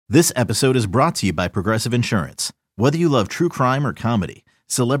This episode is brought to you by Progressive Insurance. Whether you love true crime or comedy,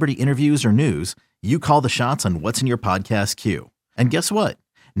 celebrity interviews or news, you call the shots on what's in your podcast queue. And guess what?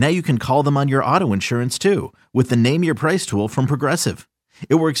 Now you can call them on your auto insurance too with the Name Your Price tool from Progressive.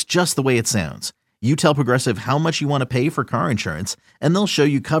 It works just the way it sounds. You tell Progressive how much you want to pay for car insurance, and they'll show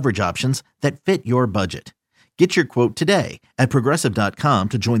you coverage options that fit your budget. Get your quote today at Progressive.com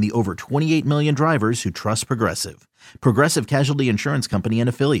to join the over 28 million drivers who trust Progressive. Progressive Casualty Insurance Company and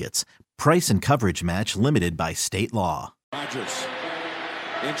Affiliates. Price and coverage match limited by state law. Rodgers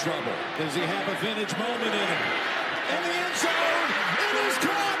in trouble. Does he have a vintage moment in him? In the end zone, it is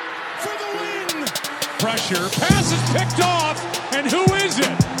caught for the win. Pressure, pass is picked off, and who is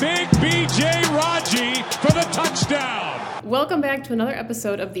it? Big B.J. Raji for the touchdown. Welcome back to another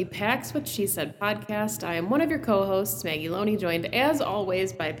episode of the Pax What She Said podcast. I am one of your co-hosts, Maggie Loney, joined as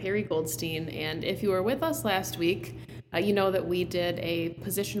always by Perry Goldstein. And if you were with us last week, you know that we did a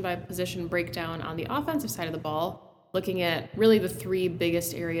position-by-position breakdown on the offensive side of the ball, looking at really the three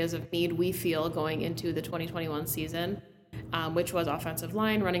biggest areas of need we feel going into the 2021 season, which was offensive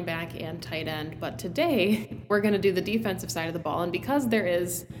line, running back, and tight end. But today, we're going to do the defensive side of the ball. And because there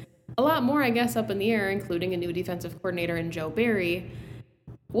is a lot more, I guess, up in the air, including a new defensive coordinator in Joe Barry,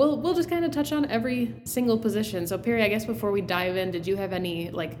 we'll just kind of touch on every single position. So, Perry, I guess before we dive in, did you have any,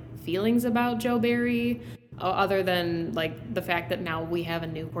 feelings about Joe Barry, other than, the fact that now we have a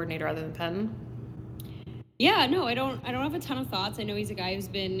new coordinator other than Penn? Yeah, no, I don't have a ton of thoughts. I know he's a guy who's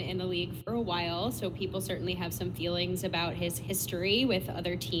been in the league for a while, so people certainly have some feelings about his history with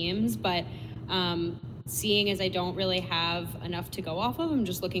other teams, but seeing as I don't really have enough to go off of, I'm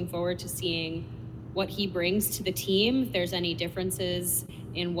just looking forward to seeing what he brings to the team, if there's any differences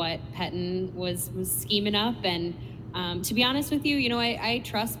in what Pettine was scheming up. And to be honest with you, I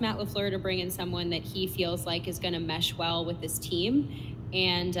trust Matt LaFleur to bring in someone that he feels like is going to mesh well with this team.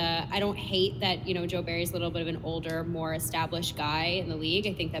 And I don't hate that, Joe Barry's a little bit of an older, more established guy in the league.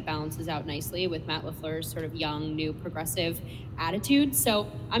 I think that balances out nicely with Matt LaFleur's sort of young, new, progressive attitude. So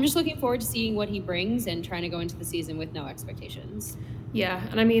I'm just looking forward to seeing what he brings and trying to go into the season with no expectations. Yeah,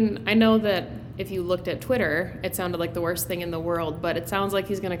 and I know that if you looked at Twitter, it sounded like the worst thing in the world, but it sounds like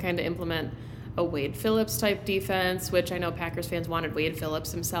he's going to kind of implement a Wade Phillips type defense, which I know Packers fans wanted Wade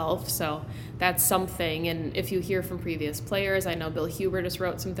Phillips himself, so that's something. And if you hear from previous players, I know Bill Huber just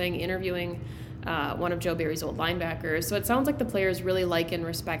wrote something interviewing one of Joe Barry's old linebackers, so it sounds like the players really like and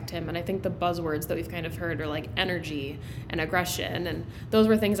respect him. And I think the buzzwords that we've kind of heard are like energy and aggression, and those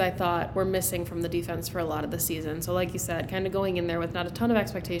were things I thought were missing from the defense for a lot of the season. So like you said, kind of going in there with not a ton of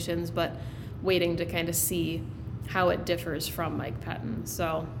expectations, but waiting to kind of see how it differs from Mike Pettine.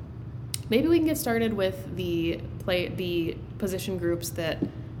 So maybe we can get started with the position groups that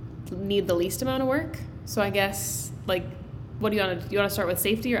need the least amount of work. So I guess, what do you want to start with,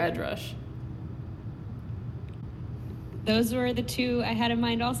 safety or edge rush? Those were the two I had in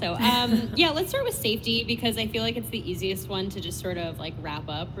mind also. Yeah, let's start with safety because I feel like it's the easiest one to just sort of wrap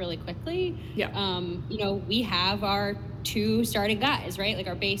up really quickly. Yeah. We have our two starting guys, right?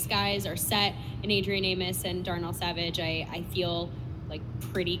 Our base guys are set in Adrian Amos and Darnell Savage. I feel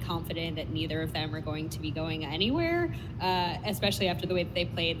pretty confident that neither of them are going to be going anywhere, especially after the way that they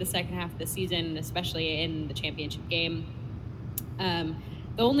played the second half of the season, especially in the championship game. The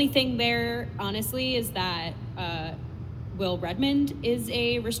only thing there, honestly, is that Will Redmond is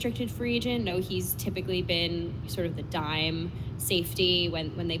a restricted free agent. No, he's typically been sort of the dime safety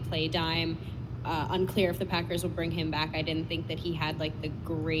when they play dime. Unclear if the Packers will bring him back. I didn't think that he had the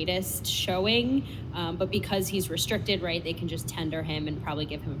greatest showing, but because he's restricted, right, they can just tender him and probably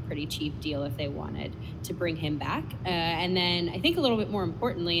give him a pretty cheap deal if they wanted to bring him back. And then I think a little bit more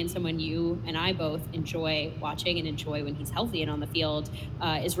importantly, and someone you and I both enjoy watching and enjoy when he's healthy and on the field,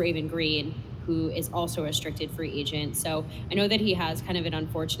 is Raven Green, who is also a restricted free agent. So I know that he has kind of an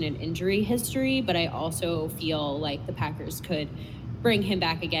unfortunate injury history, but I also feel like the Packers could bring him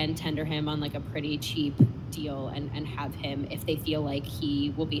back again, tender him on a pretty cheap deal and have him if they feel like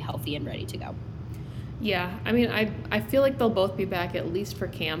he will be healthy and ready to go. Yeah, I feel like they'll both be back at least for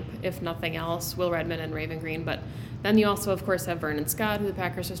camp, if nothing else, Will Redmond and Raven Green. But then you also, of course, have Vernon Scott, who the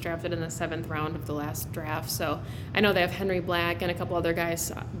Packers just drafted in the 7th round of the last draft. So I know they have Henry Black and a couple other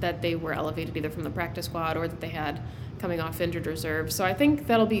guys that they were elevated either from the practice squad or that they had coming off injured reserve. So I think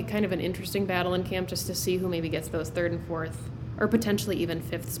that'll be kind of an interesting battle in camp just to see who maybe gets those 3rd and 4th or potentially even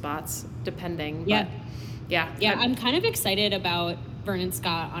 5th spots, depending. Yeah. But yeah. I'm kind of excited about Vernon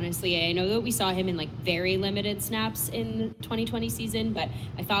Scott, honestly. I know that we saw him in very limited snaps in the 2020 season, but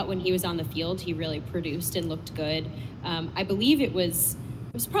I thought when he was on the field, he really produced and looked good. I believe it was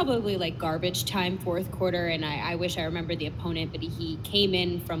was probably like garbage time fourth quarter, and I wish I remember the opponent, but he came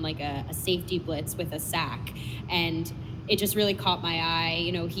in from like a safety blitz with a sack, and it just really caught my eye.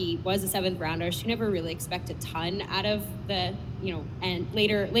 You know, he was a 7th rounder, so you never really expect a ton out of the, you know, and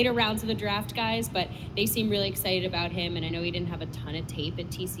later rounds of the draft guys, but they seem really excited about him. And I know he didn't have a ton of tape at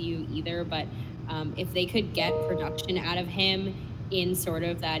TCU either, but if they could get production out of him in sort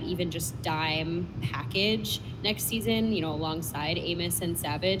of that even just dime package next season, you know, alongside Amos and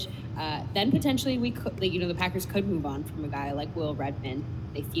Savage, then potentially we could, you know, the Packers could move on from a guy like Will Redmond.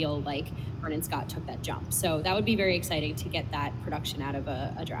 They feel like Vernon Scott took that jump. So that would be very exciting to get that production out of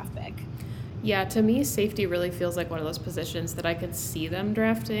a draft pick. Yeah, to me, safety really feels like one of those positions that I could see them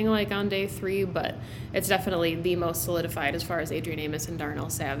drafting like on day 3, but it's definitely the most solidified as far as Adrian Amos and Darnell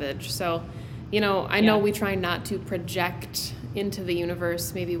Savage. So, you know, I know we try not to project into the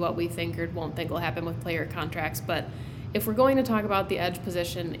universe maybe what we think or won't think will happen with player contracts, but if we're going to talk about the edge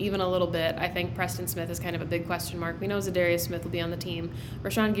position even a little bit, I think Preston Smith is kind of a big question mark. We know Zadarius Smith will be on the team.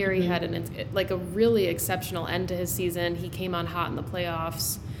 Rashawn Gary had a really exceptional end to his season. He came on hot in the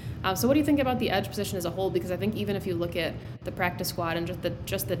playoffs. So what do you think about the edge position as a whole? Because I think even if you look at the practice squad and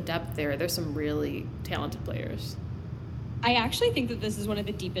just the depth there's some really talented players. I actually think that this is one of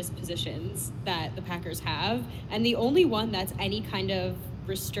the deepest positions that the Packers have, and the only one that's any kind of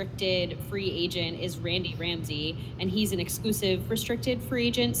restricted free agent is Randy Ramsey, and he's an exclusive restricted free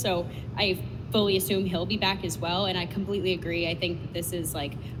agent, so I fully assume he'll be back as well. And I completely agree. I think that this is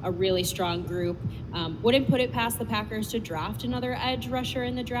like a really strong group. Wouldn't put it past the Packers to draft another edge rusher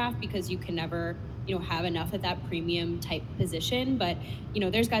in the draft, because you can never, you know, have enough at that premium type position. But, you know,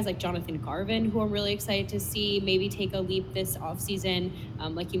 there's guys like Jonathan Garvin who I'm really excited to see maybe take a leap this offseason.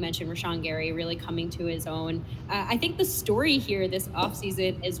 Like you mentioned, Rashawn Gary really coming to his own. I think the story here this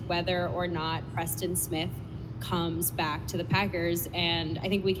offseason is whether or not Preston Smith comes back to the Packers. And I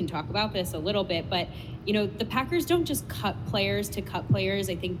think we can talk about this a little bit, but, you know, the Packers don't just cut players to cut players.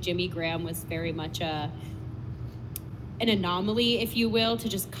 I think Jimmy Graham was very much an anomaly, if you will, to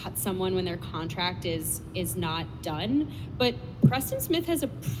just cut someone when their contract is not done. But Preston Smith has a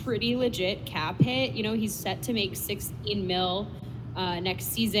pretty legit cap hit. You know, he's set to make $16 million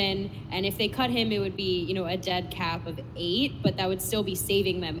next season, and if they cut him, it would be, you know, a dead cap of 8, but that would still be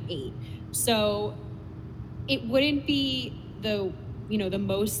saving them 8. So it wouldn't be the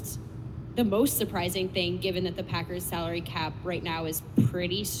most surprising thing, given that the Packers salary cap right now is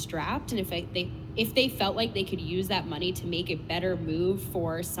pretty strapped. And if they felt like they could use that money to make a better move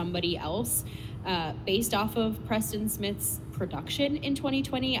for somebody else, based off of Preston Smith's production in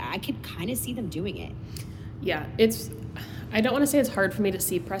 2020, I could kind of see them doing it. Yeah, I don't want to say it's hard for me to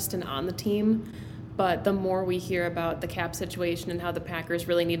see Preston on the team, but the more we hear about the cap situation and how the Packers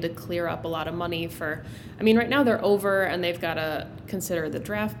really need to clear up a lot of money right now they're over, and they've got to consider the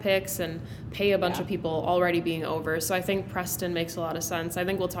draft picks and pay a bunch of people already being over. So I think Preston makes a lot of sense. I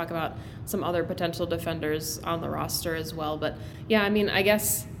think we'll talk about some other potential defenders on the roster as well. But yeah, I mean, I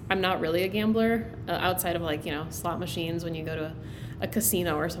guess I'm not really a gambler outside of, like, you know, slot machines when you go to a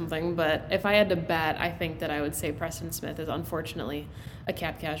casino or something. But if I had to bet, I think that I would say Preston Smith is unfortunately a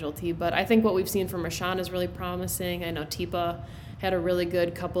cap casualty. But I think what we've seen from Rashawn is really promising. I know Tipa had a really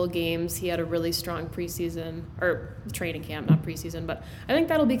good couple of games. He had a really strong preseason, or training camp, not preseason. But I think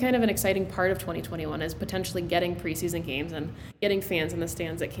that'll be kind of an exciting part of 2021, is potentially getting preseason games and getting fans in the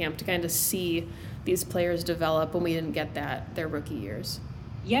stands at camp to kind of see these players develop when we didn't get that their rookie years.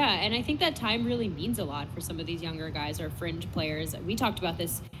 Yeah, and I think that time really means a lot for some of these younger guys or fringe players. We talked about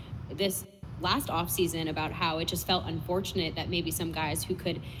this last offseason about how it just felt unfortunate that maybe some guys who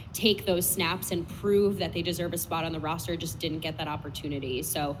could take those snaps and prove that they deserve a spot on the roster just didn't get that opportunity.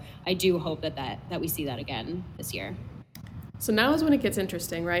 So I do hope that we see that again this year. So now is when it gets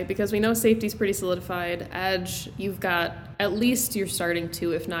interesting, right? Because we know safety's pretty solidified. Edge, you've got at least your starting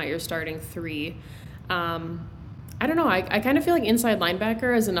 2, if not your starting 3. I don't know. I kind of feel like inside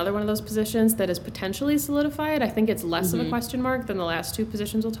linebacker is another one of those positions that is potentially solidified. I think it's less of a question mark than the last 2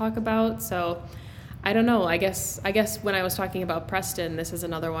 positions we'll talk about. So I don't know. I guess when I was talking about Preston, this is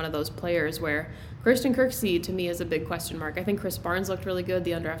another one of those players where Christian Kirksey to me is a big question mark. I think Chris Barnes looked really good,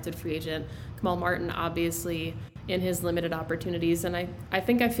 the undrafted free agent. Kamal Martin, obviously, in his limited opportunities. And I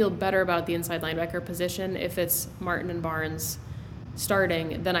think I feel better about the inside linebacker position if it's Martin and Barnes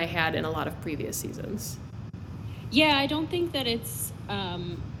starting than I had in a lot of previous seasons. Yeah, I don't think that it's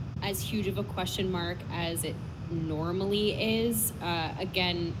as huge of a question mark as it normally is.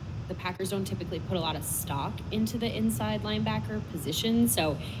 Again, the Packers don't typically put a lot of stock into the inside linebacker position.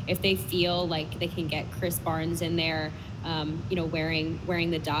 So if they feel like they can get Chris Barnes in there,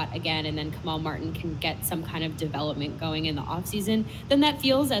 wearing the dot again, and then Kamal Martin can get some kind of development going in the offseason, then that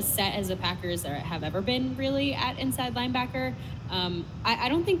feels as set as the Packers have ever been really at inside linebacker. I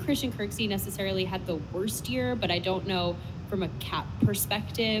don't think Christian Kirksey necessarily had the worst year, but I don't know from a cap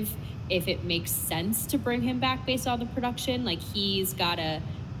perspective if it makes sense to bring him back based on the production. Like, he's got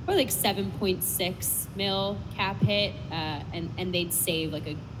probably like 7.6 mil cap hit, and they'd save like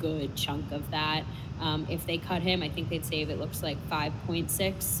a good chunk of that. If they cut him, I think they'd save, it looks like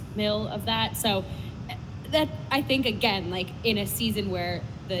 5.6 mil of that. So that, I think, again, like in a season where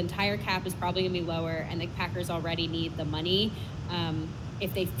the entire cap is probably gonna be lower and the Packers already need the money,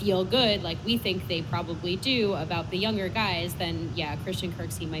 if they feel good, like we think they probably do, about the younger guys, then yeah, Christian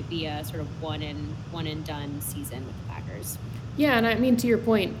Kirksey might be a sort of one and done season with the Packers. Yeah, and I mean, to your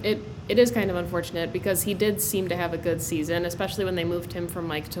point, it is kind of unfortunate because he did seem to have a good season, especially when they moved him from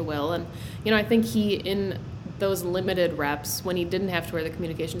Mike to Will. And, I think he, in those limited reps, when he didn't have to wear the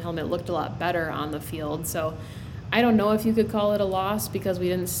communication helmet, looked a lot better on the field. So I don't know if you could call it a loss because we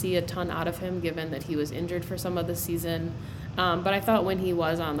didn't see a ton out of him given that he was injured for some of the season. But I thought when he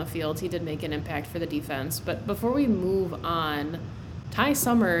was on the field, he did make an impact for the defense. But before we move on, Ty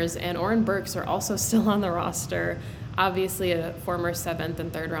Summers and Oren Burks are also still on the roster, obviously a former 7th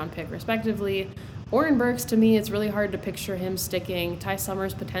and 3rd round pick respectively. Oren Burks, to me, it's really hard to picture him sticking. Ty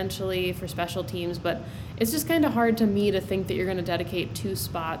Summers potentially for special teams, but it's just kind of hard to me to think that you're going to dedicate 2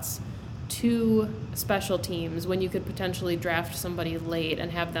 spots to special teams when you could potentially draft somebody late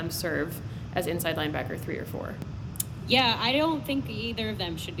and have them serve as inside linebacker 3 or 4. Yeah, I don't think either of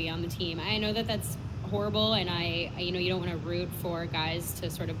them should be on the team. I know that that's horrible, and you don't want to root for guys to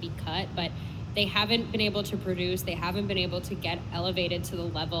sort of be cut, but they haven't been able to produce. They haven't been able to get elevated to the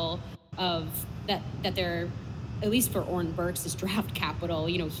level of that they're, at least for Oren Burks' draft capital,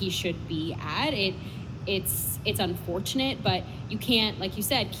 he should be at. It's unfortunate, but you can't, like you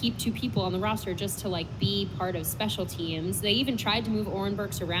said, keep 2 people on the roster just to like be part of special teams. They even tried to move Oren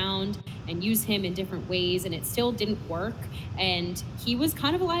Burks around and use him in different ways, and it still didn't work. And he was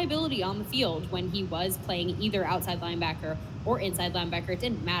kind of a liability on the field when he was playing either outside linebacker or inside linebacker. It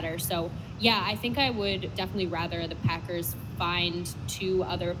didn't matter. So yeah, I think I would definitely rather the Packers find 2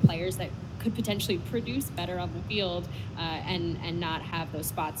 other players that could potentially produce better on the field, and not have those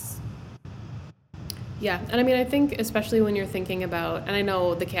spots. Yeah, and I mean, I think especially when you're thinking about, and I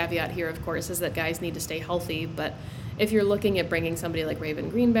know the caveat here, of course, is that guys need to stay healthy, but if you're looking at bringing somebody like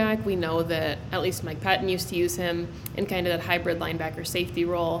Raven Green back, we know that at least Mike Patton used to use him in kind of that hybrid linebacker safety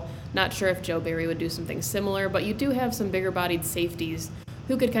role. Not sure if Joe Barry would do something similar, but you do have some bigger-bodied safeties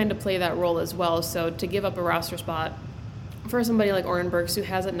who could kind of play that role as well. So to give up a roster spot for somebody like Oren Burks, who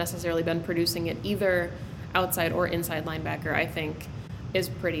hasn't necessarily been producing it either outside or inside linebacker, I think is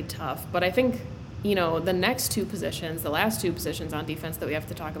pretty tough. But I think, the next 2 positions, the last 2 positions on defense that we have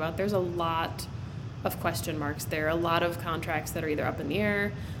to talk about, there's a lot of question marks there, a lot of contracts that are either up in the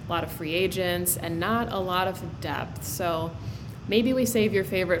air, a lot of free agents, and not a lot of depth. So maybe we save your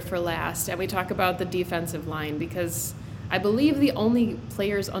favorite for last and we talk about the defensive line, because I believe the only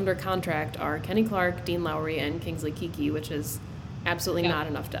players under contract are Kenny Clark, Dean Lowry, and Kingsley Keke, which is absolutely not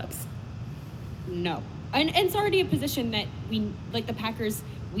enough depth. No. And it's already a position that the Packers,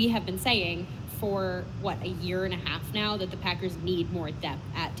 we have been saying for a year and a half now, that the Packers need more depth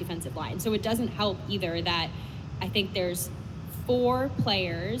at defensive line. So it doesn't help either that I think there's 4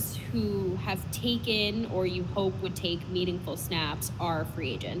 players who have taken, or you hope would take, meaningful snaps are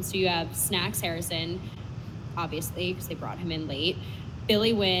free agents. So you have Snacks Harrison, obviously, because they brought him in late,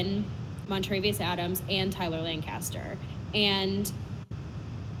 Billy Wynn, Montravius Adams, and Tyler Lancaster. And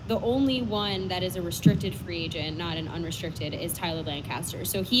the only one that is a restricted free agent, not an unrestricted, is Tyler Lancaster.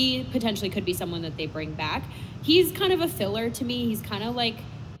 So he potentially could be someone that they bring back. He's kind of a filler to me. He's kind of like,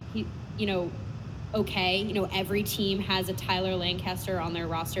 okay. Every team has a Tyler Lancaster on their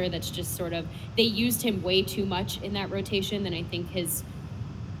roster that's just sort of, they used him way too much in that rotation than I think his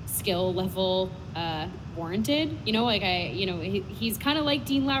skill level warranted. He's kind of like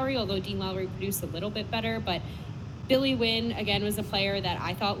Dean Lowry, although Dean Lowry produced a little bit better, but Billy Wynn, again, was a player that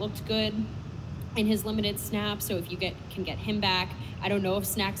I thought looked good in his limited snaps, so if you can get him back. I don't know if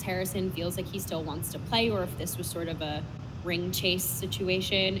Snacks Harrison feels like he still wants to play, or if this was sort of a ring chase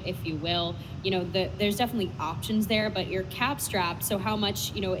situation, if you will. There's definitely options there, but you're cap strapped, so how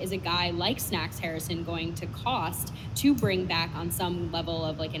much, is a guy like Snacks Harrison going to cost to bring back on some level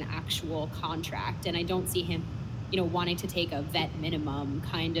of like an actual contract? And I don't see him wanting to take a vet minimum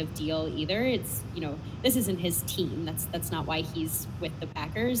kind of deal either. It's, this isn't his team. That's not why he's with the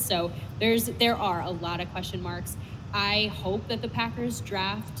Packers. So there are a lot of question marks. I hope that the Packers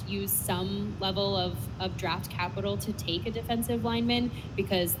use some level of draft capital to take a defensive lineman,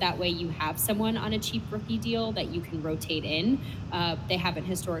 because that way you have someone on a cheap rookie deal that you can rotate in. They haven't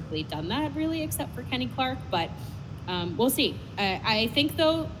historically done that really, except for Kenny Clark, but we'll see. I think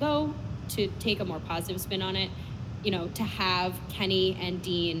though, to take a more positive spin on it, to have Kenny and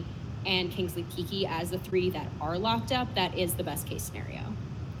Dean and Kingsley Keke as the three that are locked up, that is the best case scenario.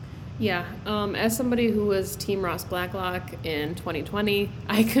 Yeah, as somebody who was Team Ross Blacklock in 2020,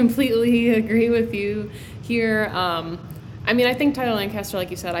 I completely agree with you here. I think Tyler Lancaster, like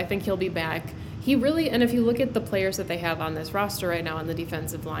you said, I think he'll be back. And if you look at the players that they have on this roster right now on the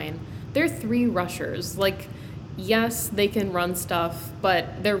defensive line, they're 3 rushers. Like, yes, they can run stuff,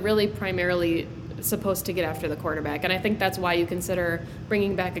 but they're really primarily supposed to get after the quarterback. And I think that's why you consider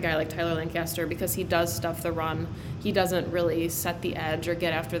bringing back a guy like Tyler Lancaster, because he does stuff the run. He doesn't really set the edge or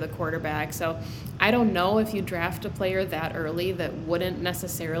get after the quarterback. So I don't know if you draft a player that early that wouldn't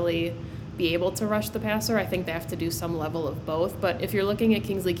necessarily be able to rush the passer. I think they have to do some level of both. But if you're looking at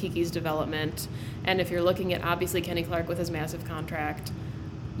Kingsley Keke's development, and if you're looking at obviously Kenny Clark with his massive contract,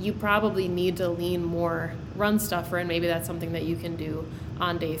 you probably need to lean more run stuffer, and maybe that's something that you can do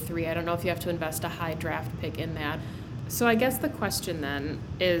on day 3. I don't know if you have to invest a high draft pick in that. So I guess the question then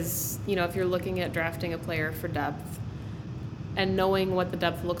is, if you're looking at drafting a player for depth and knowing what the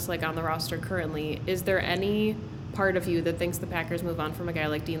depth looks like on the roster currently, is there any part of you that thinks the Packers move on from a guy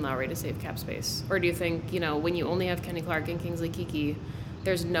like Dean Lowry to save cap space? Or do you think, when you only have Kenny Clark and Kingsley Keke,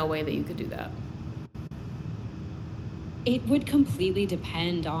 there's no way that you could do that? It would completely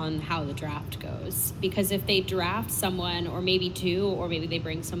depend on how the draft goes, because if they draft someone, or maybe 2, or maybe they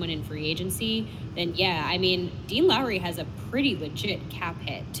bring someone in free agency, then yeah, Dean Lowry has a pretty legit cap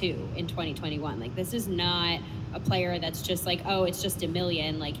hit too in 2021. Like, this is not a player that's just like, oh, it's just $1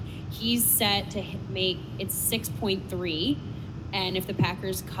 million. Like, he's set to make it's 6.3, and if the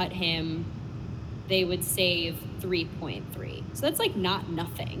Packers cut him, they would save 3.3. So that's like not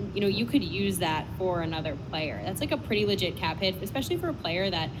nothing. You could use that for another player. That's like a pretty legit cap hit, especially for a player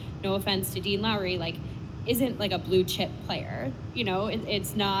that, no offense to Dean Lowry, like, isn't like a blue chip player.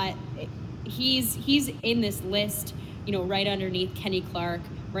 It's not. He's in this list, right underneath Kenny Clark,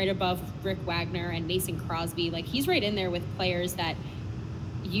 right above Rick Wagner and Mason Crosby. Like, he's right in there with players that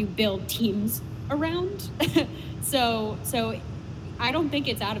you build teams around. So I don't think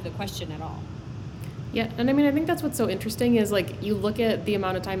it's out of the question at all. Yeah, and I think that's what's so interesting is, like, you look at the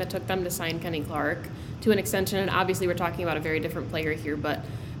amount of time it took them to sign Kenny Clark to an extension, and obviously we're talking about a very different player here, but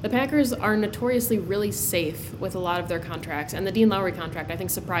the Packers are notoriously really safe with a lot of their contracts, and the Dean Lowry contract, I think,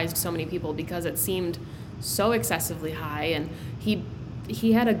 surprised so many people because it seemed so excessively high, and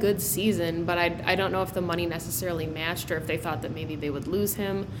he had a good season, but I don't know if the money necessarily matched or if they thought that maybe they would lose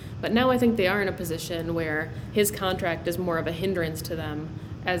him. But now I think they are in a position where his contract is more of a hindrance to them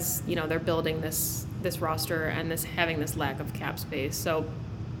as, they're building this roster and having this lack of cap space. So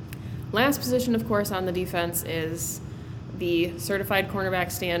last position, of course, on the defense is the certified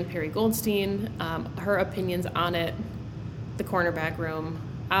cornerback stand, Perry Goldstein. Her opinions on it, the cornerback room.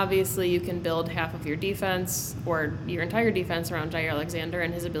 Obviously, you can build half of your defense or your entire defense around Jair Alexander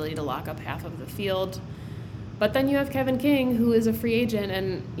and his ability to lock up half of the field. But then you have Kevin King, who is a free agent,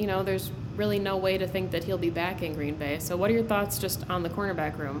 and, there's really no way to think that he'll be back in Green Bay. So what are your thoughts just on the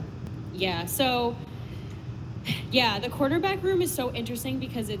cornerback room? Yeah, so the cornerback room is so interesting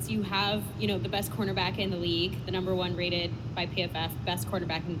because you have, the best cornerback in the league, the number 1 rated by PFF, best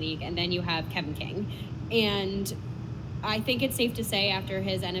cornerback in the league, and then you have Kevin King. And I think it's safe to say after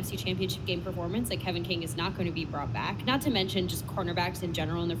his NFC Championship game performance that Kevin King is not going to be brought back. Not to mention just cornerbacks in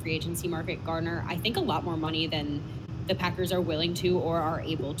general in the free agency market garner, I think, a lot more money than the Packers are willing to or are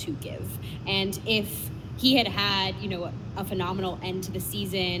able to give. And if he had a phenomenal end to the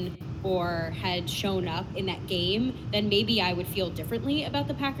season or had shown up in that game, then maybe I would feel differently about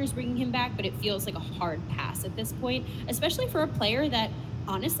the Packers bringing him back, but it feels like a hard pass at this point, especially for a player that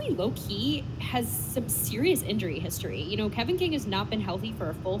honestly, low-key, has some serious injury history. Kevin King has not been healthy for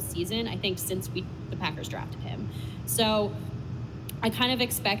a full season, I think, since the Packers drafted him. So I kind of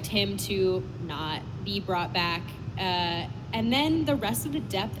expect him to not be brought back. And then the rest of the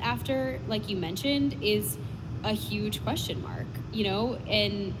depth after, like you mentioned, is a huge question mark,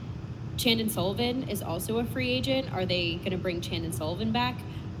 and Chandon Sullivan is also a free agent. Are they going to bring Chandon Sullivan back?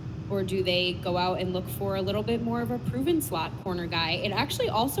 Or do they go out and look for a little bit more of a proven slot corner guy? It actually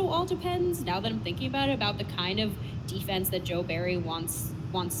also all depends, now that I'm thinking about it, about the kind of defense that Joe Barry wants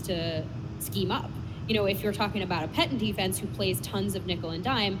to scheme up. if you're talking about a Petten defense who plays tons of nickel and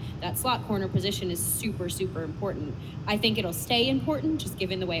dime, that slot corner position is super, super important. I think it'll stay important just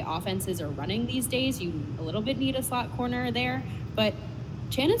given the way offenses are running these days. You a little bit need a slot corner there, but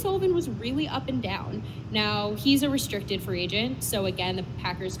Chandon Sullivan was really up and down. Now, he's a restricted free agent, so again, the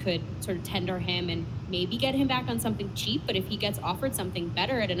Packers could sort of tender him and maybe get him back on something cheap, but if he gets offered something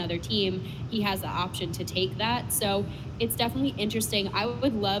better at another team, he has the option to take that. So it's definitely interesting. I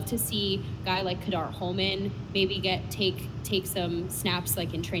would love to see a guy like Kadar Hollman maybe take some snaps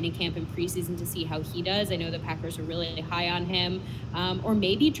like in training camp and preseason to see how he does. I know the Packers are really high on him. Or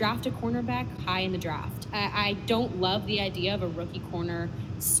maybe draft a cornerback high in the draft. I don't love the idea of a rookie corner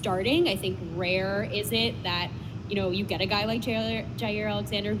starting. I think rare is it that you get a guy like Jair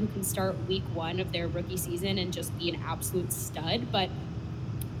Alexander who can start week 1 of their rookie season and just be an absolute stud. But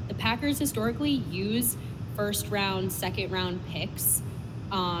the Packers historically use first round, second round picks,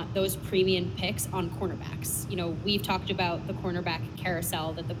 those premium picks on cornerbacks. We've talked about the cornerback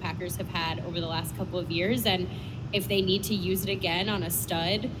carousel that the Packers have had over the last couple of years. And if they need to use it again on a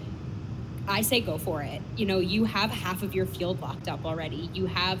stud, I say go for it. You have half of your field locked up already. You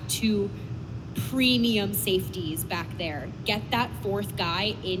have 2 premium safeties back there. Get that 4th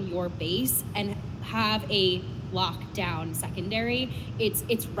guy in your base and have a lockdown secondary.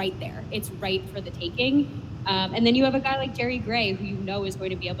 It's right there. It's right for the taking. And then you have a guy like Jerry Gray, who is going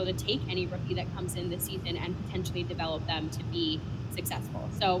to be able to take any rookie that comes in this season and potentially develop them to be successful.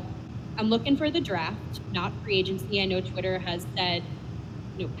 So I'm looking for the draft, not free agency. I know Twitter has said,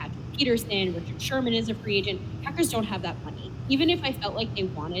 Patrick Peterson, Richard Sherman is a free agent. Packers don't have that money. Even if I felt like they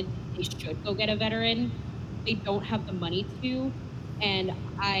should go get a veteran, they don't have the money to. And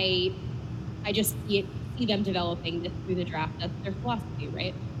I just see them developing this through the draft. That's their philosophy,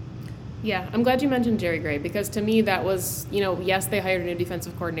 right? Yeah, I'm glad you mentioned Jerry Gray, because to me that was, yes, they hired a new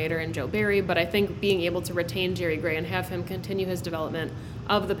defensive coordinator in Joe Barry, but I think being able to retain Jerry Gray and have him continue his development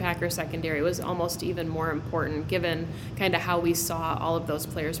of the Packers secondary was almost even more important, given kind of how we saw all of those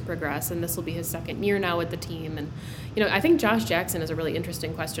players progress. And this will be his 2nd year now with the team. And, I think Josh Jackson is a really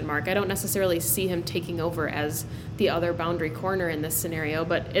interesting question mark. I don't necessarily see him taking over as the other boundary corner in this scenario,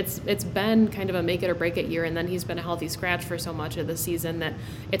 but it's been kind of a make it or break it year. And then he's been a healthy scratch for so much of the season that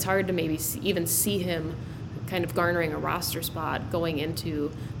it's hard to maybe even see him kind of garnering a roster spot going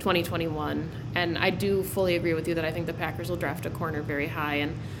into 2021. And I do fully agree with you that I think the Packers will draft a corner very high.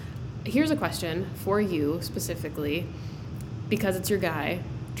 And here's a question for you specifically, because it's your guy.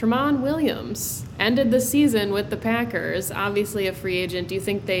 Tramon Williams ended the season with the Packers, obviously a free agent. Do you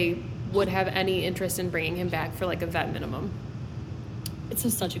think they would have any interest in bringing him back for like a vet minimum?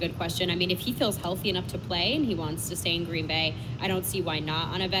 It's such a good question. I mean, if he feels healthy enough to play and he wants to stay in Green Bay, I don't see why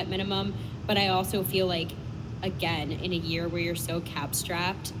not on a vet minimum. But I also feel like, again, in a year where you're so cap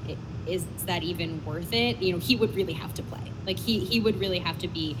strapped, is that even worth it? He would really have to play. Like he would really have to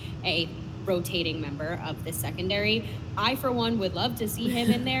be a rotating member of the secondary. I, for one, would love to see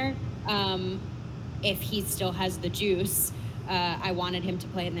him in there if he still has the juice. I wanted him to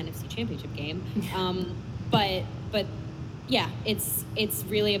play in the NFC Championship game. But yeah, it's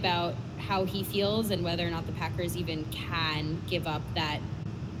really about how he feels and whether or not the Packers even can give up that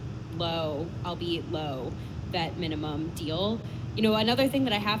low, albeit low, vet minimum deal. Another thing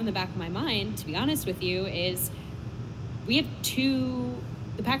that I have in the back of my mind, to be honest with you, is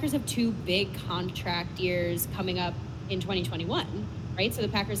the Packers have 2 big contract years coming up in 2021, right? So the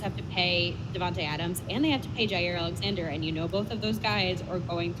Packers have to pay Davante Adams and they have to pay Jair Alexander. And both of those guys are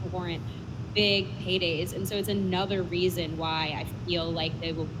going to warrant big paydays. And so it's another reason why I feel like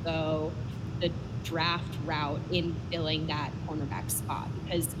they will go the draft route in filling that cornerback spot,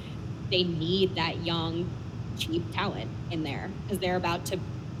 because they need that young, cheap talent in there, because they're about to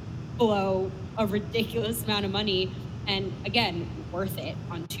blow a ridiculous amount of money. And again, worth it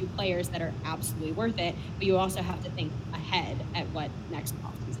on 2 players that are absolutely worth it. But you also have to think ahead at what next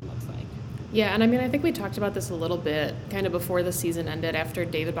offseason looks like. Yeah, and I think we talked about this a little bit kind of before the season ended after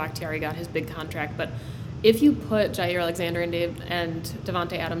David Bakhtiari got his big contract. But if you put Jair Alexander and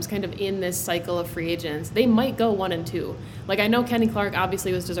Davante Adams kind of in this cycle of free agents, they might go 1 and 2. Like, I know Kenny Clark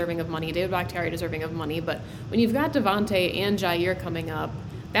obviously was deserving of money, David Bakhtiari deserving of money, but when you've got Davante and Jair coming up,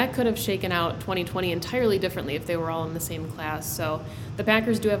 that could have shaken out 2020 entirely differently if they were all in the same class. So the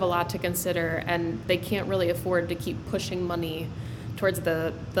Packers do have a lot to consider, and they can't really afford to keep pushing money towards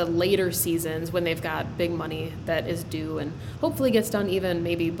the later seasons when they've got big money that is due and hopefully gets done even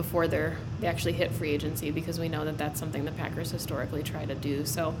maybe before they actually hit free agency, because we know that that's something the Packers historically try to do.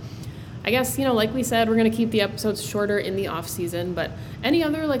 So I guess, like we said, we're going to keep the episodes shorter in the off season, but any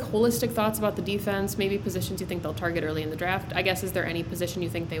other holistic thoughts about the defense, maybe positions you think they'll target early in the draft? I guess, is there any position you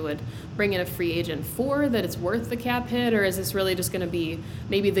think they would bring in a free agent for that it's worth the cap hit, or is this really just going to be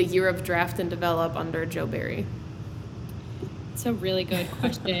maybe the year of draft and develop under Joe Barry? It's a really good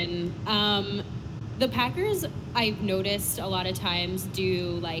question. The Packers, I've noticed a lot of times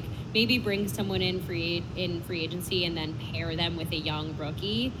do maybe bring someone in free agency and then pair them with a young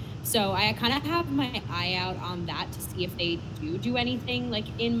rookie. So I kind of have my eye out on that to see if they do anything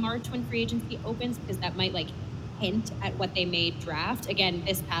in March when free agency opens, because that might hint at what they may draft. Again,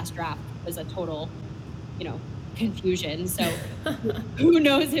 this past draft was a total, confusion. So who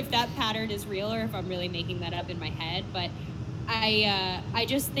knows if that pattern is real or if I'm really making that up in my head. But I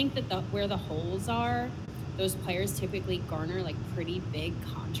just think that where the holes are, those players typically garner pretty big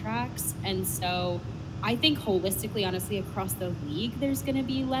contracts. And so I think holistically, honestly, across the league, there's going to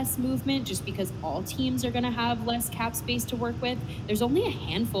be less movement just because all teams are going to have less cap space to work with. There's only a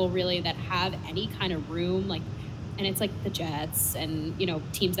handful really that have any kind of room, and it's the Jets and,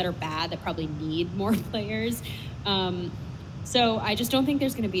 teams that are bad that probably need more players. So I just don't think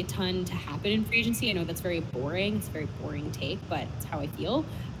there's going to be a ton to happen in free agency. I know that's very boring. It's a very boring take, but it's how I feel.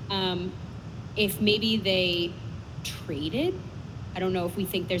 If maybe they traded, I don't know if we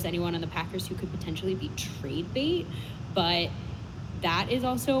think there's anyone on the Packers who could potentially be trade bait, but that is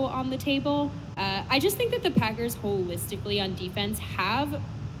also on the table. I just think that the Packers holistically on defense have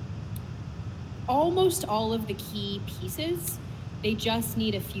almost all of the key pieces. They just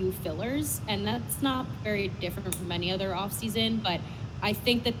need a few fillers, and that's not very different from any other offseason, but I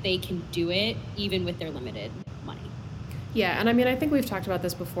think that they can do it even with their limited money. Yeah, and I think we've talked about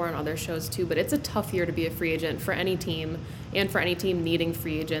this before on other shows too, but it's a tough year to be a free agent for any team and for any team needing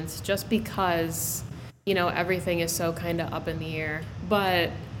free agents just because, everything is so kind of up in the air.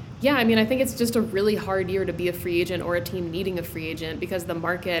 But yeah, I think it's just a really hard year to be a free agent or a team needing a free agent because the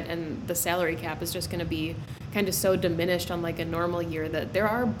market and the salary cap is just going to be kind of so diminished on a normal year that there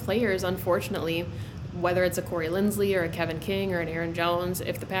are players, unfortunately, whether it's a Corey Linsley or a Kevin King or an Aaron Jones,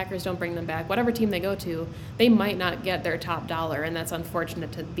 if the Packers don't bring them back, whatever team they go to, they might not get their top dollar, and that's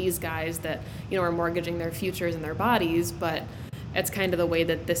unfortunate to these guys that, are mortgaging their futures and their bodies, but it's kind of the way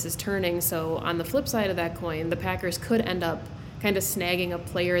that this is turning. So on the flip side of that coin, the Packers could end up kind of snagging a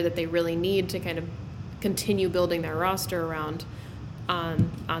player that they really need to kind of continue building their roster around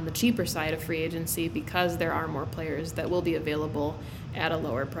on the cheaper side of free agency because there are more players that will be available at a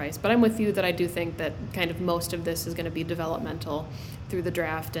lower price. But I'm with you that I do think that kind of most of this is going to be developmental through the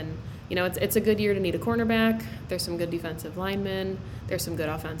draft. And, it's a good year to need a cornerback. There's some good defensive linemen. There's some good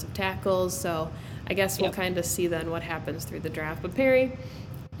offensive tackles. So I guess we'll kind of see then what happens through the draft. But Perry,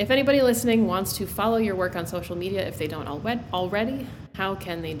 if anybody listening wants to follow your work on social media, if they don't already, how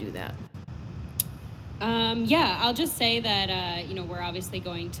can they do that? I'll just say that, we're obviously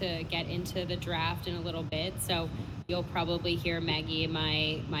going to get into the draft in a little bit. So you'll probably hear Maggie and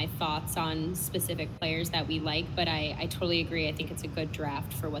my thoughts on specific players that we like. But I totally agree. I think it's a good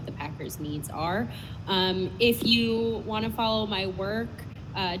draft for what the Packers' needs are. If you want to follow my work,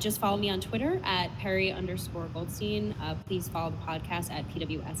 just follow me on Twitter at Perry_Goldstein. Please follow the podcast at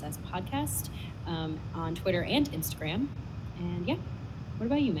PWSS Podcast on Twitter and Instagram. And what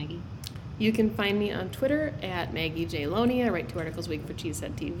about you, Maggie? You can find me on Twitter at Maggie J. Loney. I write 2 articles a week for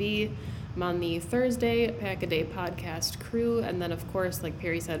Cheesehead TV. I'm on the Thursday Pack-A-Day podcast crew. And then, of course, like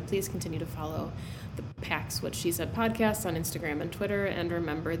Perry said, please continue to follow the Packs What She Said podcast on Instagram and Twitter. And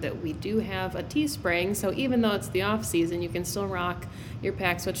remember that we do have a Teespring. So even though it's the off season, you can still rock your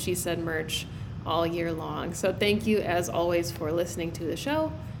Packs What She Said merch all year long. So thank you, as always, for listening to the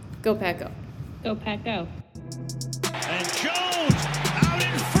show. Go Pack Go. Go Pack Go. And Jones out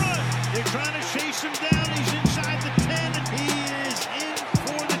in front. They're trying to chase him down. He's inside the 10, and he is in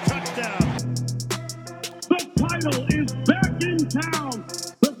for the touchdown. The title is